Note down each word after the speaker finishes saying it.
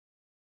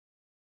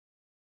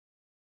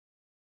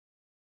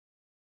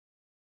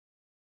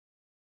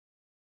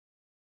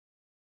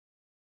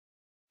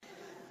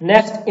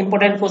Next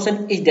important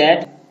question is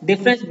that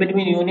difference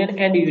between union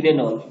and union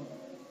all.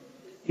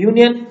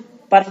 Union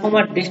perform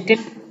a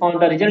distinct on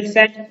the result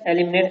set,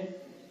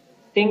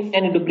 eliminating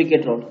any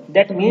duplicate row.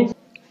 That means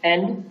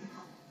and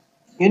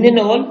union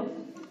all.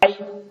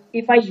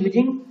 If I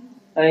using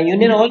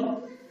union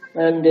all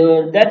and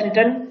that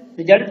return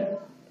result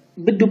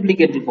with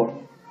duplicate record.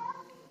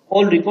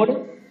 All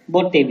record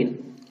both table.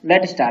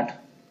 Let's start.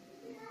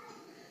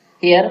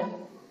 Here,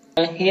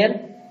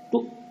 here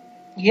two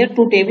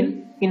two table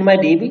in my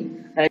DB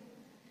and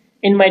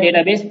in my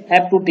database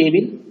have two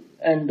table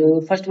and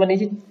first one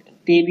is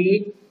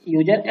TB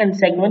user and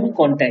second one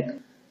contact.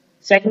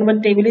 Second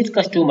one table is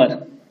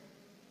customer.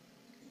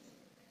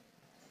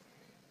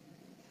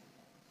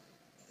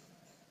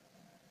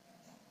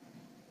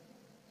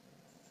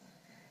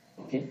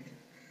 Okay.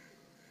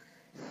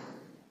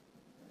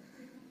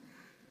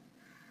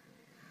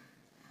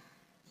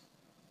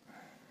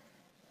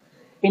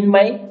 In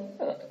my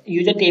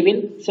user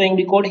table showing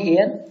record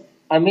here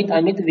Amit,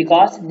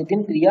 Vikas,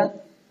 Nitin, Priya,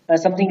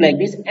 something like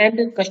this,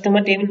 and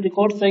customer table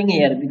record showing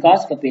here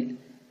Vikas,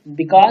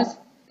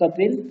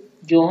 Kapil,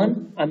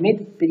 Johan,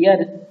 Amit,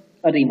 Priya,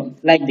 Rima,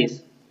 like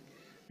this.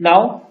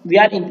 Now we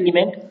are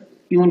implement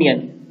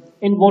union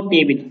in both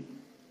table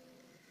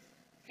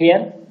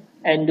here,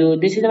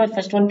 and this is our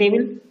first one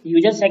table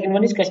user, second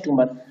one is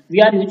customer. We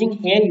are using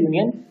here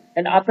union,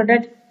 and after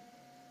that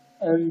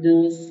and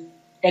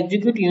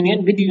execute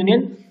union with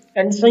union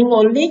and showing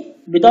only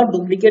without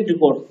duplicate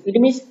record. It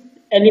means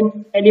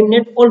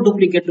eliminate all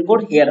duplicate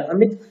record. Here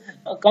Amit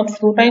comes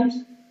two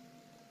times.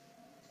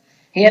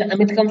 Here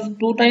Amit comes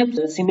two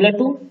times, similar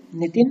to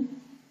Nitin.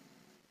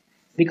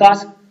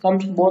 Because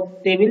comes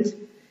both tables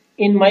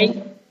in my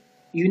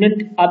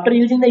union. After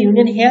using the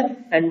union here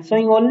and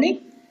showing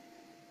only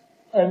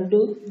and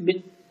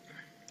with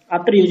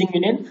after using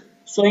union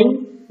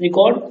showing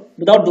record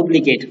without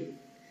duplicate.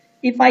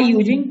 If I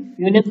using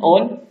union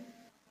all,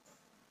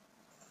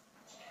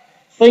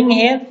 showing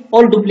here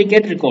all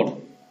duplicate record.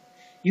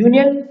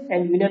 Union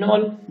and union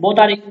all both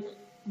are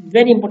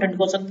very important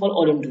question for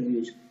all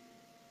interviews.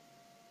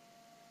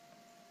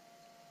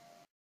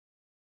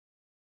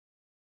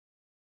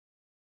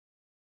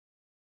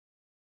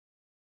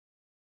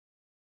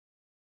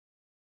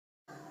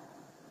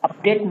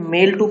 Update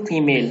male to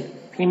female,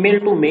 female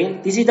to male.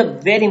 This is a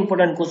very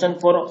important question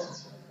for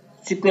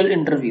SQL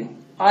interview.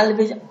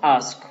 Always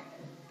ask.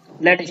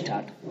 Let's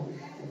start.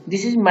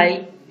 This is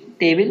my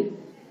table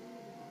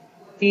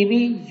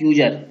TV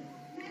user.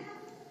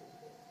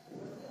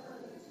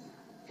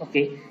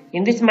 Okay,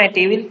 in this my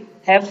table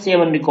have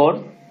 7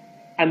 record.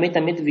 Amit,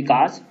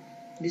 Vikas.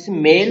 This is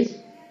male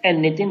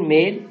and Nitin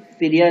male,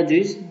 Priya,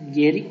 Juice,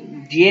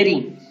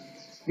 Jerry.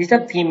 This is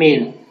a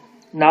female.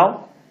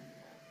 Now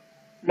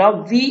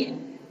we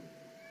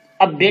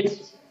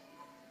update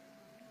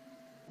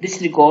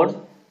this record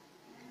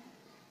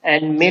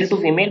and male to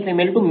female,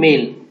 female to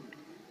male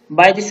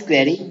by this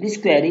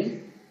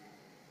query,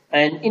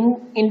 and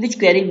in which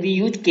query we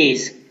use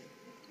case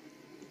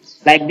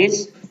like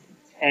this,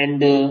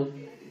 and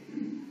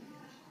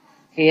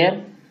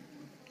here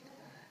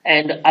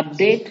and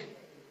update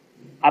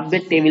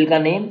table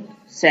का name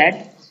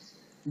set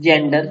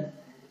gender.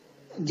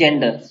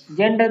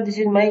 This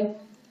is my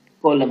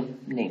column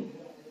name,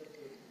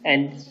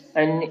 and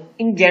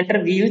in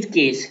gender we use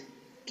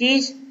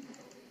case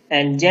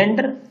and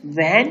gender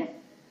when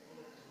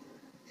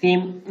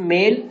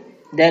female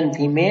then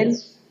female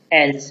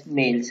else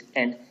males,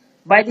 and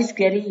by this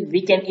query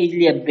we can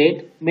easily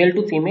update male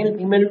to female,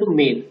 female to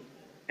male.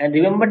 And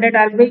remember that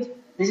always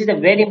this is a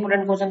very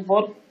important question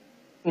for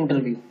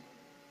interview.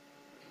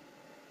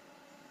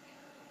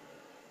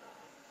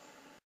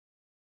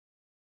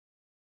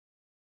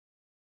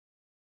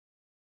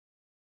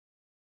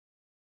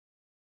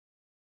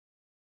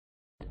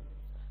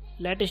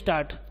 Let's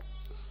start.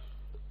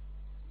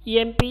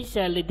 EMP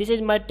salary. This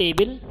is my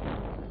table.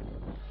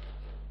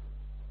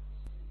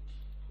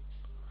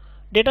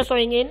 Data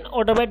showing in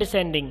order by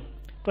descending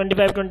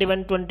 25,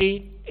 21,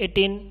 20,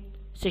 18,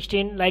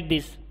 16 like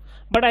this.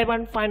 But I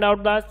want to find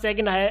out the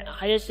second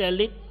highest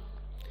salary.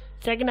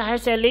 Second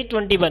highest salary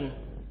 21.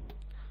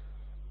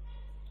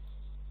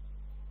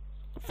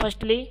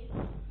 Firstly,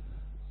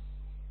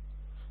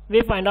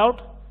 we find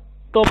out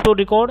top two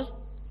record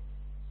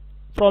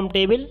from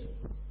table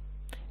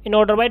in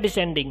order by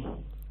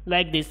descending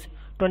like this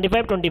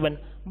 25, 21.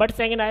 But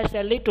second highest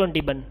salary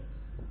 21.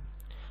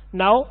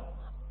 Now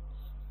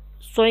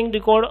showing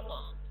record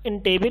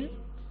in table,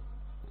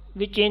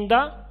 we change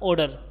the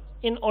order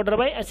in order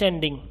by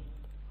ascending.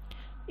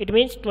 It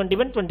means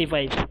 21,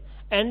 25,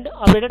 and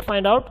after that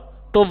find out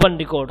top one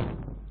record.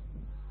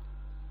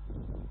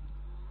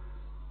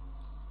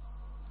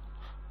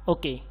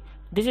 Okay,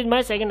 this is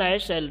my second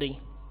highest salary.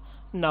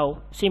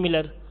 Now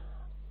similar.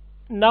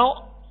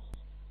 Now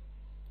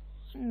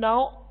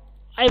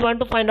I want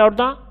to find out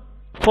the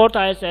fourth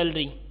highest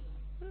salary.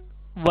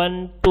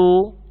 1,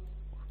 2,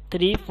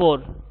 3,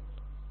 4.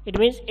 It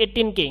means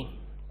 18K.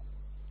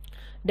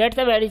 That's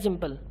a very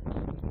simple.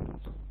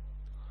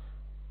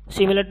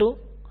 Similar to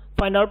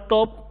find out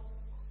top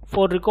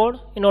 4 record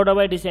in order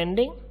by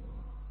descending.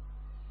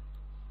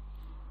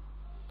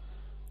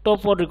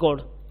 Top 4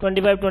 record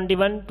 25,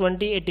 21,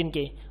 20,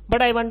 18k.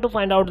 But I want to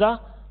find out the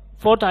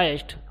fourth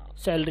highest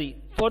salary.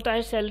 Fourth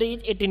highest salary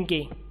is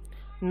 18k.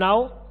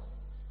 Now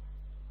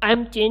I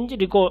am change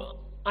record.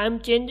 I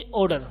am change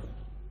order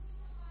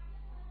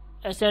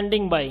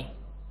ascending by,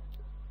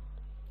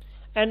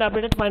 and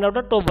after that find out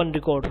the top 1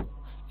 record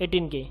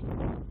 18k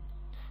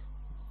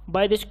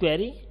by this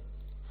query,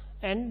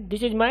 and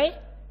this is my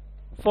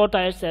fourth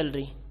highest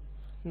salary.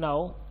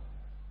 Now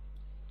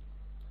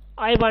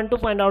I want to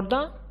find out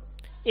the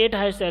 8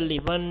 highest salary.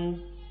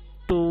 1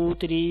 2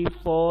 3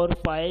 4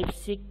 5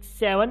 6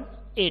 7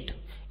 8.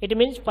 It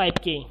means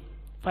 5k,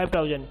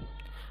 5000.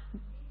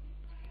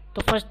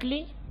 So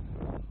firstly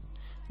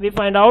we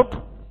find out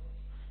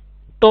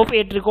top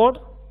 8 record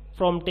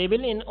from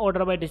table in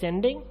order by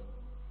descending.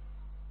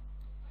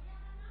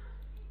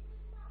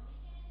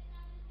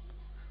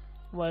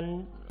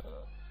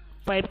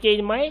 5k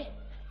is my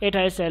 8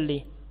 highest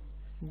salary.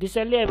 This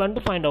salary I want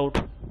to find out.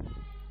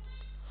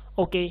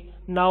 Okay,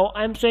 now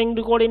I am showing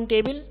record in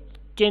table,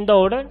 change the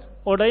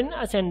order in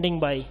ascending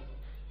by,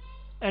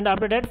 and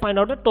after that find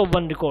out the top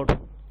 1 record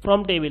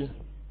from table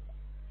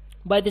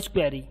by this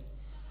query,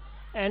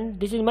 and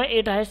this is my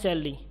 8 highest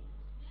salary.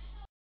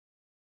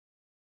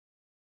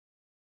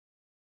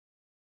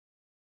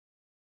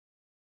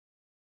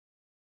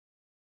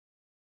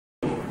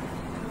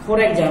 For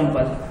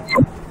example,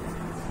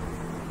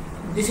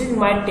 this is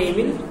my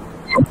table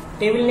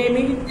name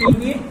is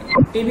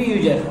TB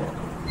user,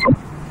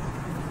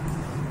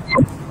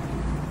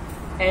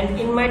 and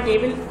in my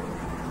table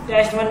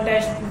test1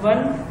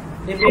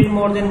 repeated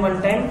more than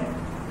one time,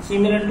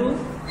 similar to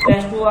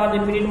test2 are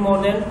repeated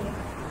more than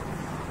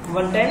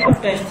one time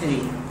of test3.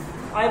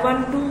 I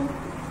want to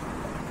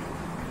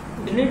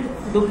delete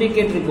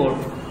duplicate record.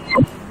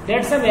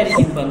 That's a very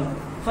simple.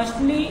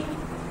 Firstly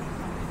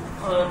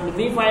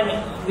we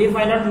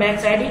find out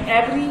max id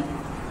every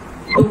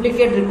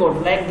duplicate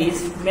record like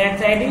this.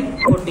 Max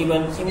id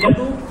 41 similar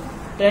to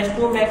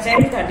test2 max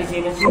id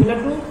 37 similar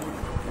to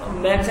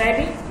max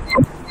id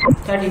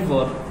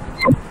 34,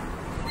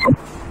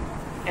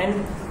 and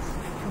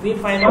we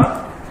find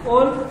out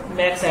all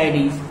max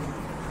ids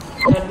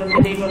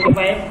 23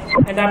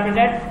 25, and after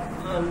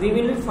that we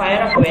will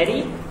fire a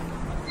query,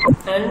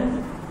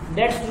 and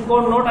that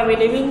record not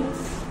available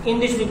in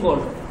this record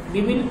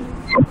we will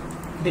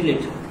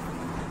delete.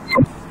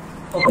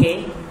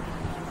 Okay,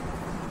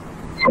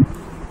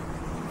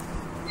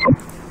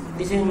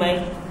 this is my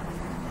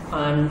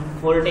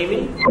full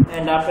table,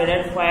 and after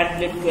that fire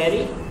delete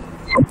query,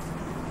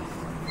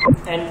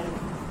 and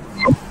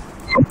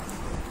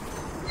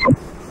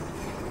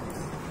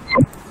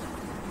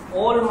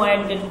all my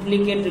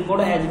duplicate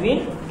record has been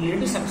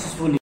deleted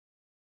successfully.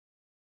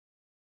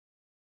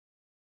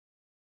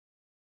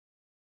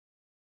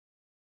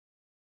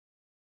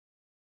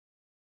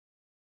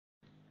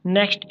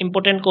 Next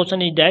important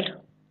question is that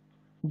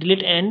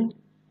delete and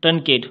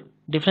truncate.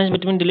 Difference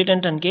between delete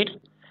and truncate.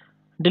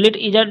 Delete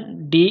is a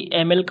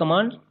DML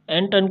command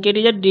and truncate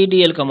is a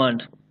DDL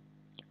command.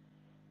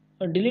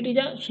 Delete is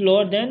a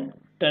slower than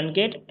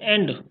truncate,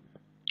 and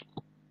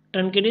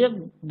truncate is a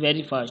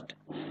very fast.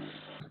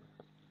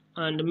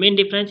 And the main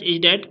difference is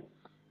that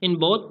in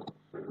both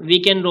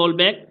we can roll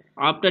back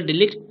after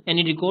delete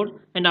any record,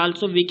 and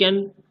also we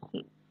can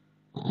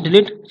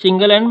delete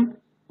single and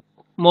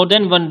more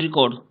than one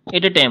record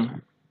at a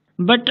time.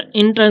 But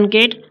in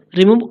truncate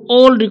remove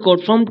all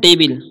record from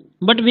table,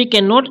 but we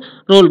cannot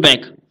roll back.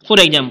 For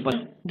example,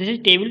 this is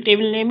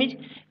table name is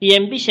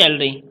EMP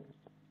salary.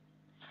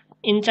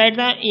 Inside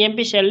the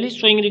EMP salary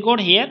showing record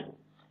here,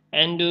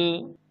 and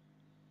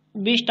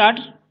we start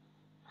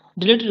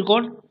delete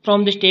record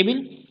from this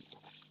table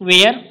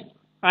where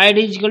id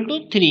is equal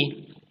to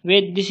 3,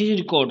 where this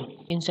is record.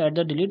 Inside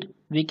the delete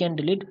we can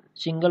delete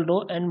single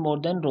row and more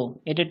than row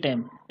at a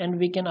time, and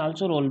we can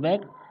also roll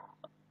back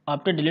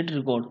after delete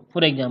record.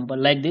 For example,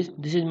 like this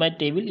is my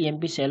table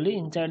EMP salary.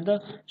 Inside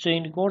the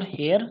showing record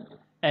here,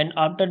 and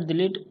after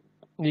delete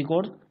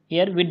record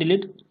here we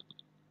delete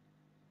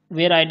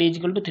where id is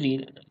equal to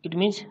 3, it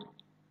means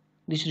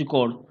this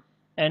record,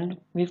 and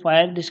we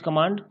fire this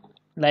command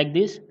like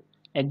this,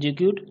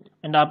 execute,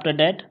 and after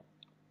that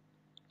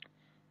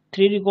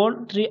 3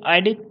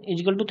 id is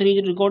equal to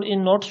 3 record is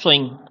not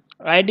showing.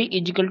 Id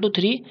is equal to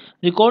 3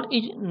 record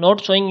is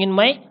not showing in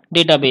my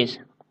database.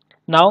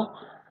 Now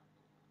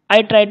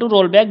I try to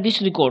roll back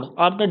this record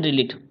after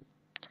delete,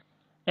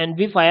 and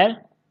we fire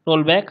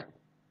rollback.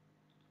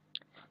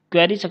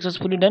 Query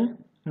successfully done.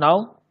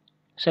 Now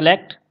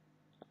select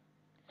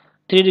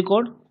 3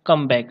 record,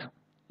 come back.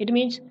 It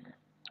means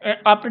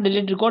after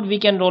delete record we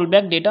can roll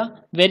back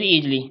data very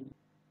easily.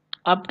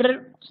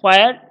 After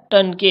fire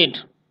truncate,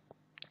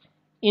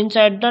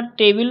 inside the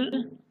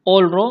table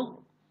all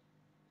row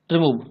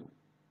remove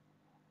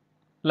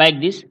like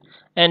this,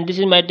 and this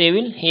is my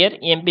table here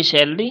EMP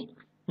salary.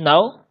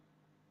 Now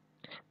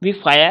we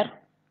fire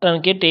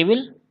truncate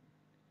table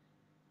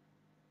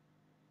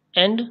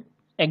and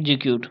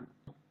execute.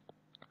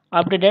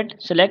 After that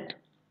select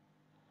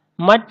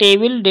My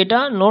table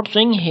data not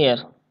showing here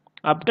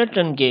after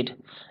truncate,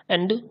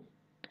 and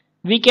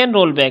we can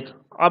roll back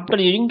after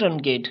using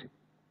truncate.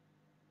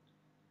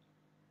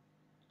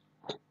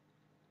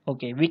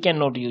 Okay, we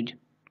cannot use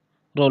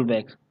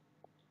rollback.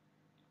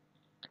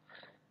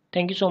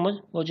 Thank you so much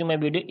for watching my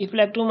video. If you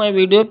like to my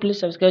video, please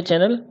subscribe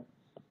channel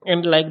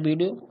and like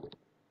video.